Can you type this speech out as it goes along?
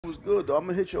was good though. I'm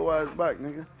gonna hit your ass back,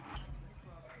 nigga.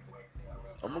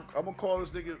 I'm gonna call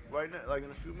this nigga right now, like in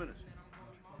a few minutes.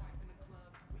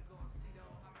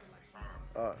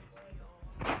 Alright.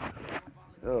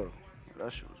 Yo,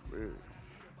 that shit was weird.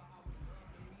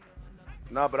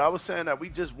 Nah, but I was saying that we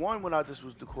just won when I just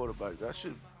was the quarterback. That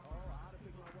shit.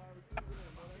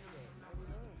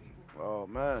 Oh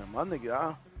man, my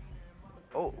nigga.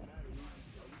 Oh,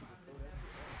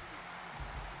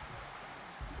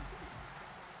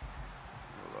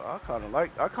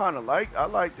 I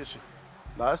like this shit.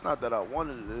 Nah, it's not that I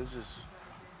wanted it. It's just,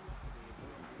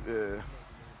 yeah.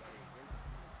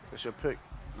 It's your pick.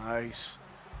 Nice,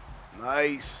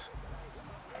 nice.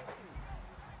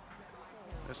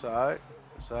 It's alright.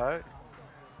 It's alright.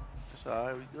 It's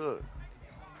alright. We good.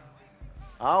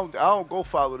 I don't go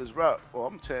follow this route. Oh,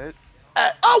 I'm 10.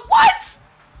 Oh, what?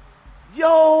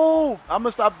 Yo, I'm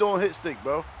gonna stop doing hit stick,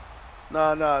 bro.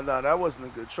 Nah. That wasn't a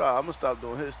good try. I'm gonna stop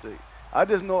doing hit stick. I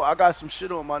just know I got some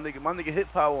shit on my nigga. My nigga hit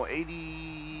power on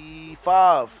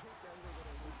 85.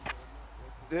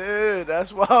 Yeah,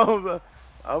 that's why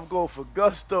I'm going for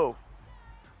gusto.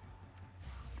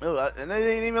 And they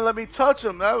didn't even let me touch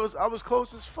him. I was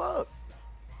close as fuck.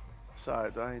 Sorry,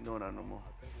 I ain't doing that no more.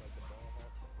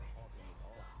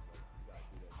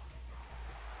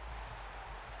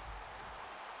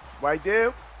 Right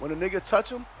there, when a nigga touch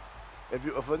him, if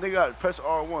a nigga press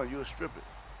R1, you'll strip it.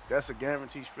 That's a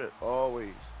guaranteed strip,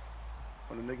 always.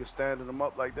 When a nigga standing them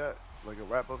up like that, like a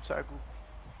wrap up tackle.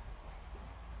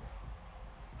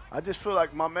 I just feel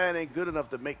like my man ain't good enough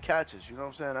to make catches. You know what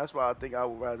I'm saying? That's why I think I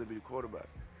would rather be the quarterback.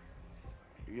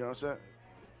 You know what I'm saying?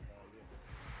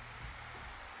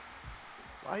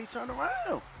 Why he turned around?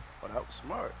 Oh, that was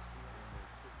smart.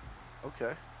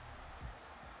 Okay.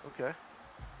 Okay.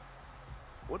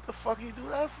 What the fuck he do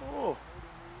that for?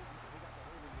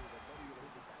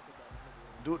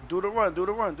 Do the run. Do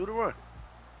the run. Do the run.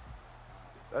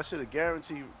 That shit a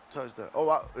guaranteed touchdown.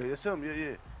 Oh, it's him.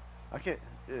 Yeah. I can't.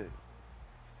 Yeah.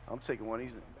 I'm taking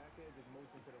one.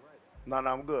 Nah,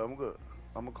 I'm good. I'm good.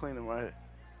 I'm gonna clean him right here.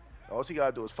 All he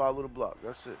gotta do is follow the block.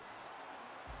 That's it.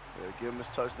 Yeah, give him his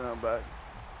touchdown back.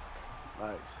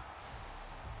 Nice.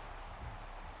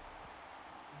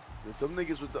 If them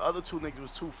niggas with the other two niggas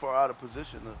was too far out of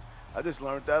position, I just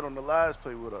learned that on the last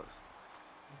play with us.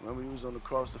 Remember he was on the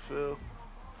cross the field.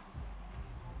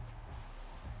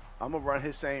 I'm gonna run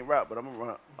his same route, but I'm gonna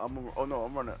run. Oh no,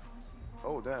 I'm running.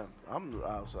 Oh damn, I'm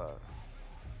outside.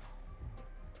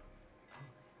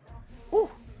 Ooh,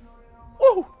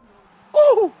 ooh,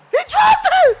 ooh! He dropped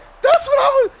it. That's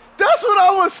what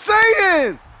I was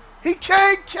saying. He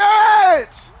can't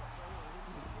catch.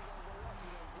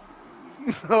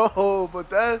 No,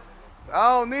 but I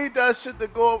don't need that shit to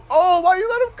go up. Oh, why you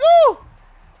let him go?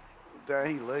 Damn,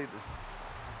 he laid it.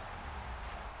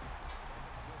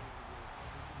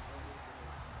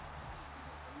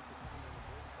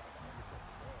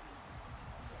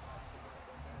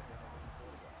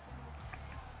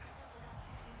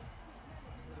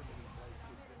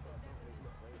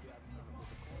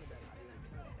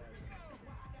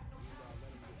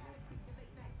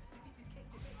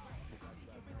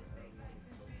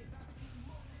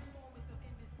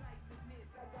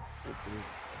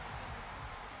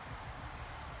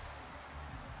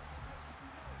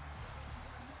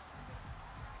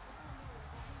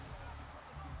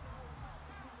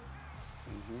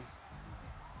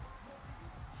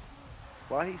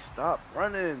 Why he stopped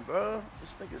running, bro?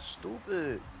 This nigga's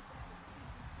stupid.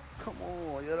 Come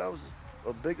on, yeah, that was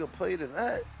a bigger play than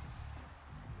that.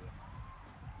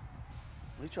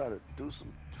 We try to do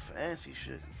some fancy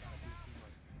shit.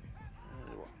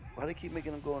 Why they keep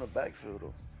making him go in the backfield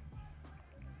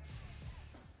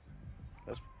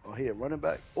though? Here, running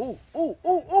back. Ooh.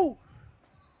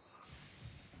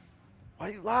 Why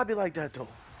you lobby like that though?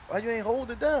 Why you ain't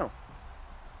hold it down?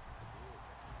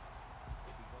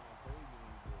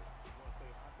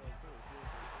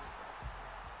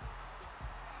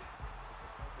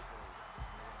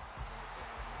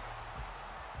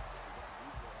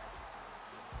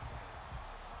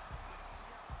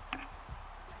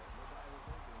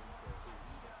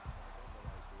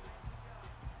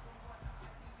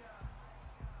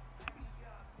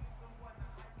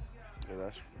 Yeah,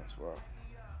 that's wild.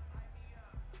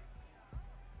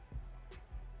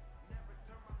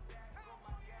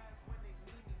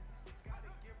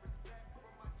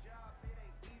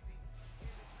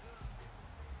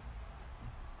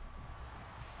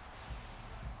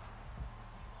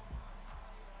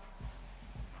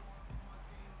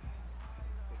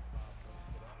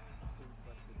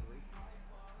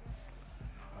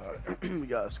 All right, we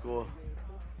got a score.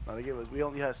 Now they give us. We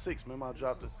only had 6. Remember I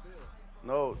dropped it.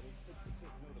 No,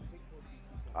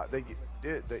 They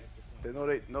did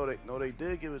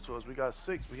give it to us. We got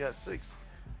 6. We had 6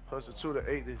 plus the 2 to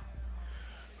 8.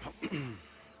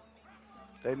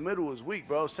 They middle was weak,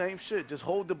 bro. Same shit. Just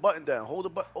hold the button down. Hold the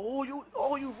button. Oh, you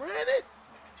ran it.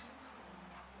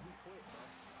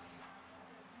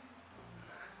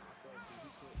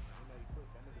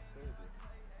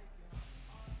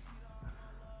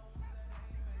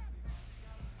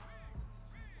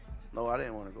 No, I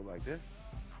didn't want to go back there.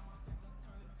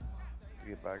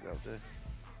 Get back up there.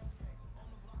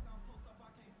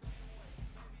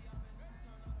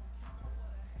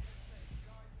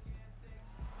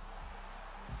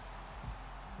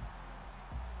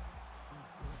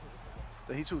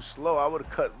 He too slow. I would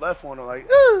have cut left on him like,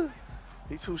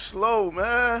 he too slow,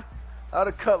 man. I'd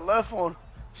have cut left on,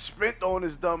 sprint on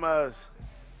his dumb ass.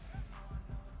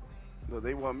 Look,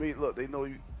 they want me. Look, they know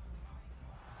you.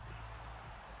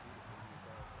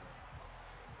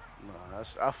 Nah,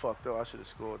 I fucked up. I should have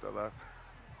scored that last.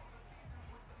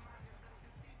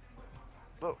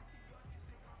 Look.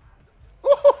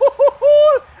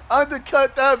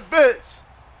 Undercut that bitch.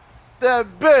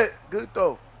 That bit. Good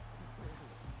throw.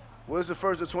 Where's the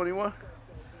first to 21?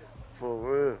 For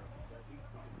real.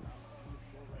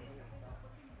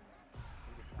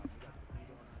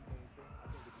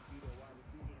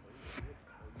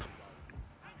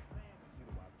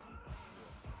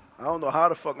 I don't know how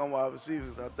the fuck I'm wide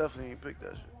receivers. I definitely ain't picked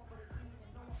that shit.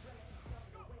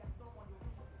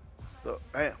 Look,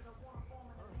 bam.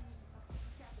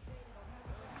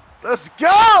 Let's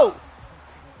go!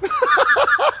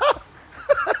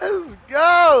 Let's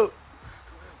go!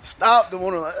 Stop the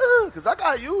one like, because I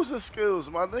got user skills,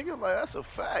 my nigga. Like, that's a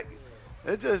fact.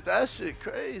 It's just, that shit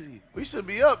crazy. We should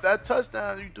be up. That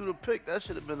touchdown, you threw the pick, that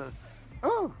should have been a,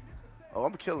 Oh,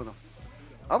 I'm killing him.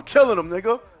 I'm killing him,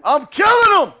 nigga. I'm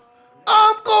killing him!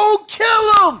 I'm gonna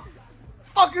kill him!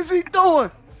 Fuck is he doing?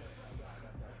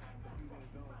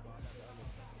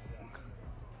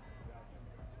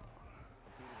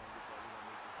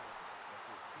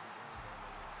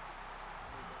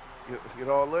 Get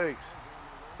all legs.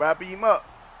 Wrap him up.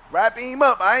 Wrap him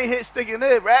up. I ain't hit sticking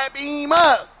it. Wrap him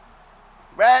up.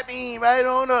 Wrap him right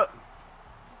on up.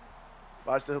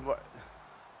 Watch the.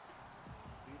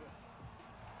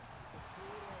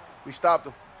 We stopped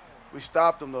him. We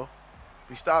stopped him, though.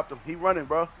 We stopped him. He running,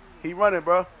 bro. He running,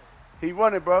 bro. He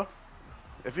running, bro.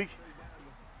 If he.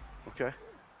 Okay.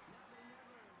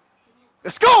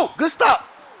 Let's go. Good stop.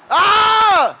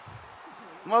 Ah!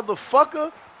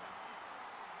 Motherfucker.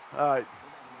 All right.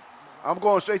 I'm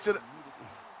going straight to the.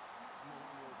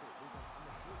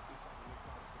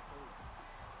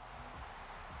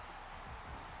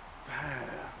 Damn.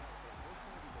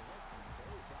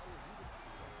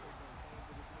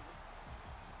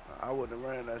 I wouldn't have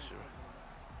ran that shit.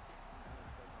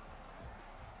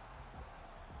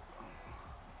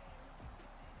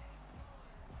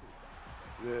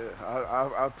 Yeah,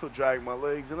 I put drag my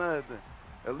legs and everything.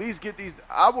 At least get these.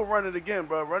 I will run it again,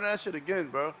 bro. Run that shit again,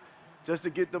 bro. Just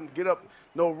to get them, get up.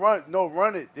 No, run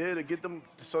it. Yeah, to get them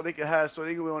so they can have, so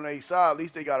they can be on their side. At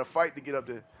least they got to fight to get up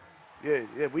there.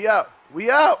 Yeah, we out.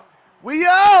 We out. We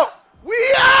out.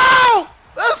 We out.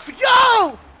 Let's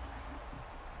go.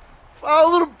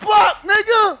 Follow the block,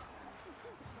 nigga.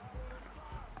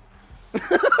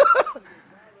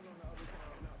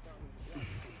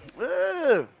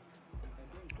 Yeah.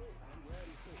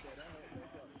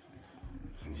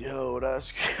 Yo,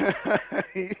 that's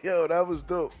yo, that was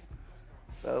dope.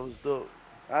 That was dope.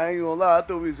 I ain't gonna lie, I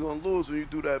thought we was gonna lose when you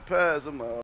do that pass. I'm like,